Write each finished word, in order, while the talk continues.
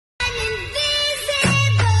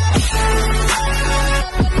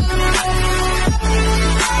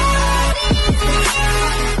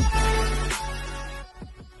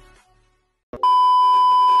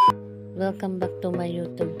welcome back to my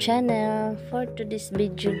YouTube channel. For today's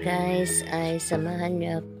video guys ay samahan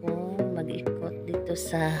niyo ako mag-ikot dito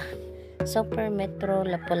sa Super Metro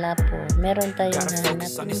Lapulapu. Meron tayong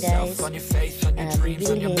hahanapin guys,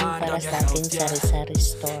 bibilhin para sa ating sari-sari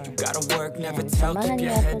store. Yan, samahan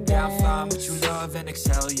niyo ako guys.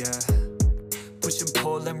 Push and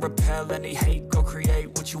pull and repel any hate, go create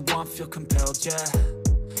what you want, feel compelled, yeah.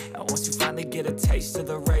 And once you finally get a taste of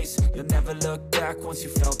the race, you'll never look back once you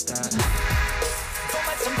felt that. Don't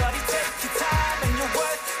let somebody take your time and your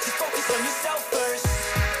worth, just focus on yourself first.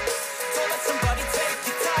 Don't let somebody take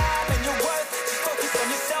your time and your worth, just focus on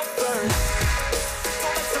yourself first.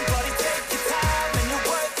 Don't let somebody take your time and your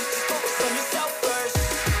worth, just focus on yourself first.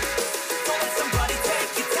 Don't let somebody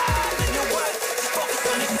take your time and your worth, just focus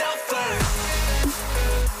on yourself first.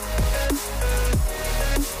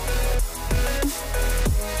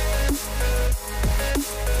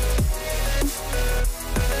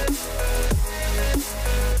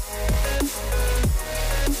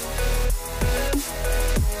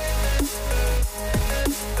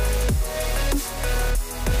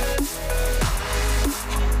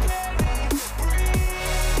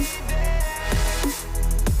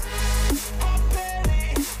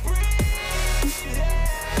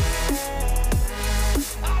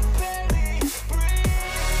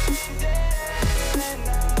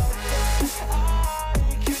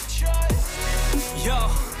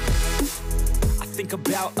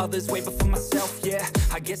 About others way before myself, yeah.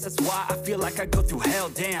 I guess that's why I feel like I go through hell,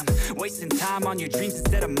 damn. Wasting time on your dreams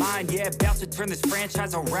instead of mine, yeah. About to turn this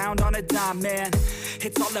franchise around on a dime, man.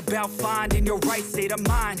 It's all about finding your right state of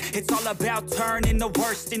mind. It's all about turning the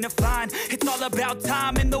worst into fine. It's all about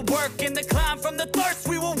time and the work and the climb. From the thirst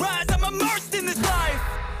we will rise, I'm immersed in this life.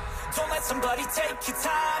 Don't let somebody take your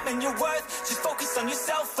time and your worth, just focus on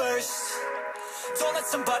yourself first. Don't let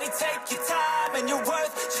somebody take your time and your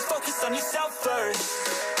worth, just focus on yourself first.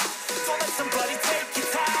 Don't let somebody take your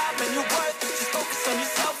time and your worth, just focus on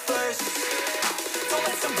yourself first. Don't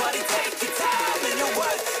let somebody take your time and your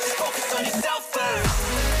worth, just focus on yourself first.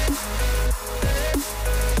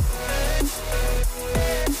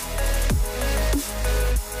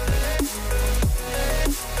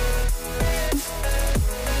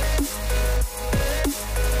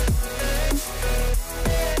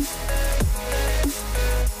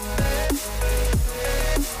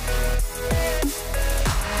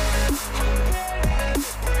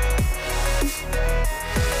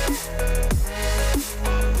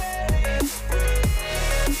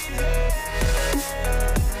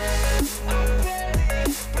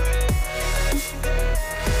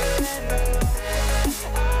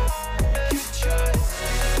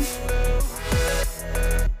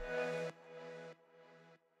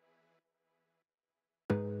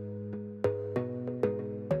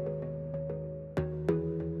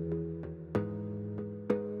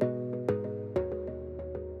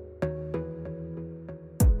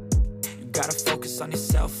 Gotta focus on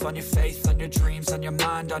yourself, on your faith, on your dreams, on your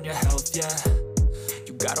mind, on your health, yeah.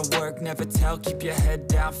 You gotta work, never tell, keep your head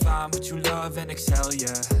down, find what you love and excel,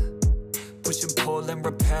 yeah. Push and pull and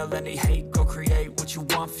repel any hate, go create what you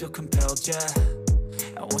want, feel compelled, yeah.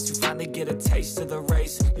 And once you finally get a taste of the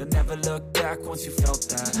race, you'll never look back once you felt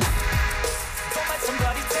that. Don't let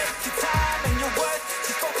somebody take your time and your worth,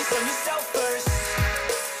 just focus on yourself first.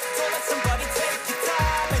 Don't let somebody take your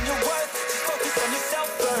time and your worth, just focus on yourself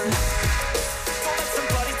first.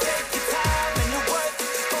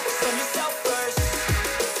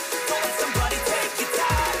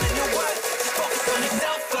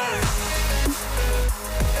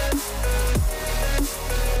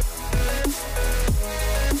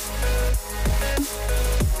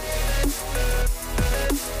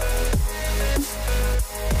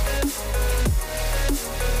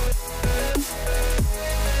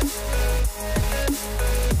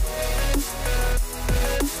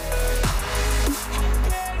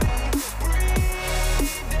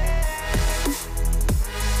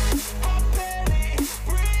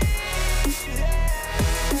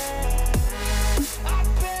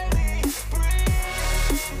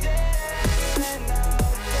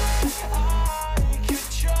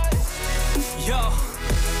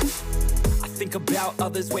 About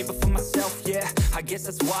others way before myself, yeah. I guess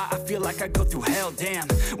that's why I feel like I go through hell, damn.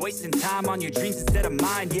 Wasting time on your dreams instead of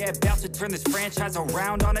mine, yeah. About to turn this franchise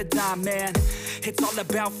around on a dime, man. It's all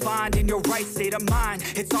about finding your right state of mind.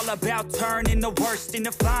 It's all about turning the worst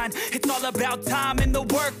into fine. It's all about time and the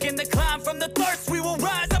work and the climb. From the thirst we will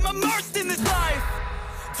rise, I'm immersed in this life.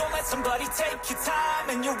 Don't let somebody take your time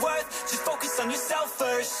and your worth, just focus on yourself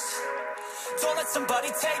first. Don't let somebody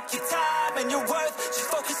take your time and your worth,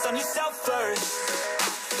 just focus on yourself first.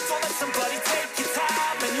 Don't let somebody take your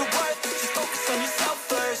time and your worth, just focus on yourself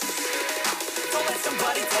first. Don't let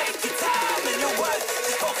somebody take your time and your worth.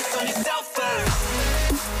 Just focus on yourself first.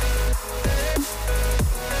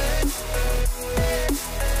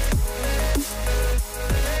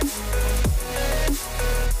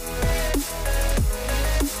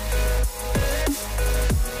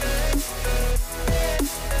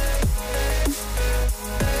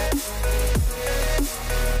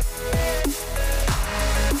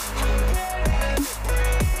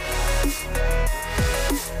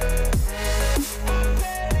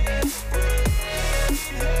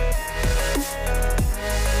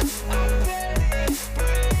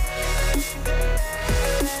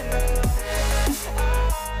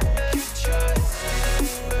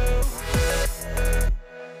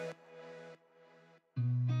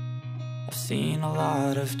 I've seen a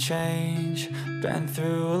lot of change, been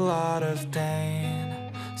through a lot of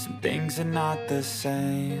pain. Some things are not the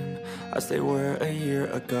same as they were a year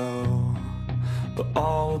ago, but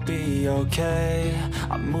all will be okay.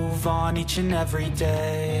 I move on each and every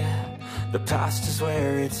day. The past is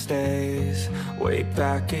where it stays, way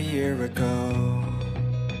back a year ago.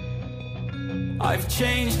 I've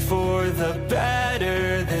changed for the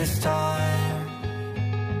better this time.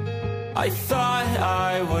 I thought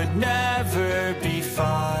I would never be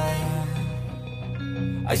fine.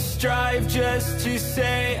 I strive just to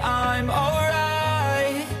say I'm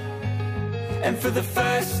alright, and for the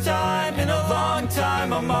first time in a long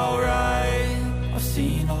time I'm alright. I've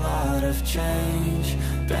seen a lot of change,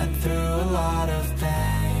 been through a lot of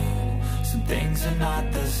pain. Some things are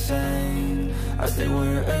not the same as they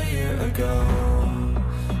were a year ago,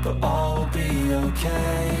 but all will be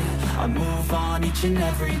okay. I move on each and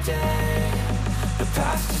every day. The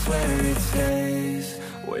past is where it stays,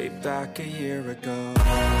 way back a year ago.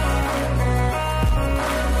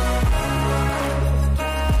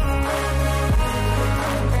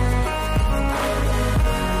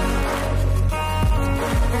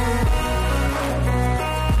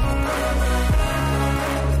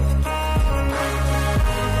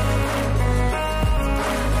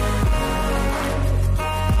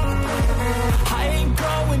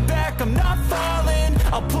 I'm not falling.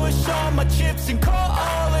 I'll push all my chips and call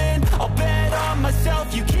all in. I'll bet on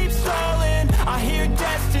myself, you keep stalling. I hear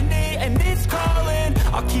destiny and it's calling.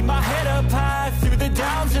 I'll keep my head up high through the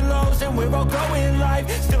downs and lows, and we're all going live.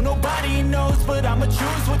 Still nobody knows, but I'ma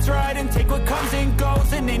choose what's right and take what comes and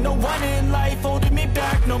goes. And ain't no one in life holding me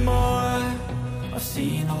back no more. I've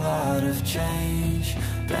seen a lot of change,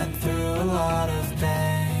 been through a lot of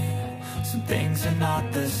pain. Some things are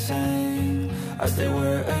not the same as they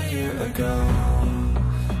were a year ago,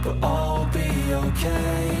 but all will be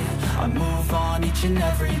okay. I move on each and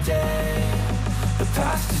every day. The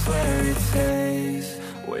past is where it stays,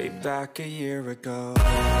 way back a year ago.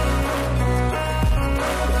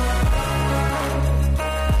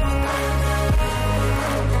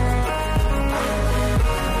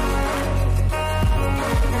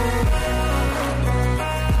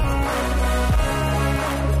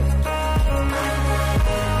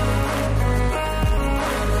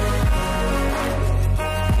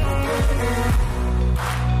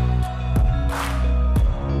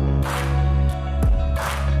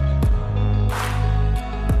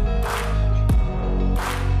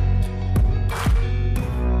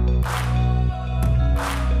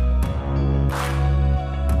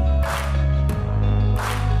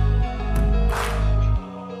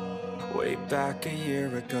 Back a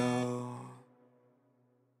year ago.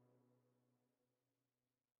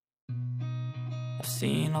 I've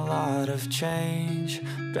seen a lot of change,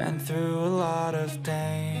 been through a lot of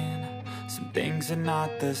pain. Some things are not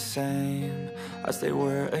the same as they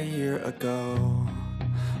were a year ago,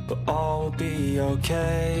 but all will be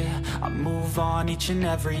okay. I move on each and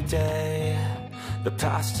every day. The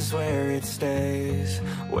past is where it stays,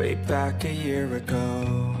 way back a year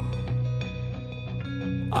ago.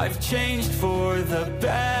 I've changed for the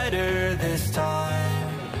better this time.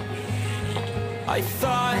 I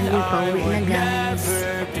thought I would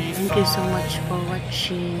never be fine. Thank you so much for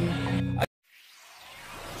watching.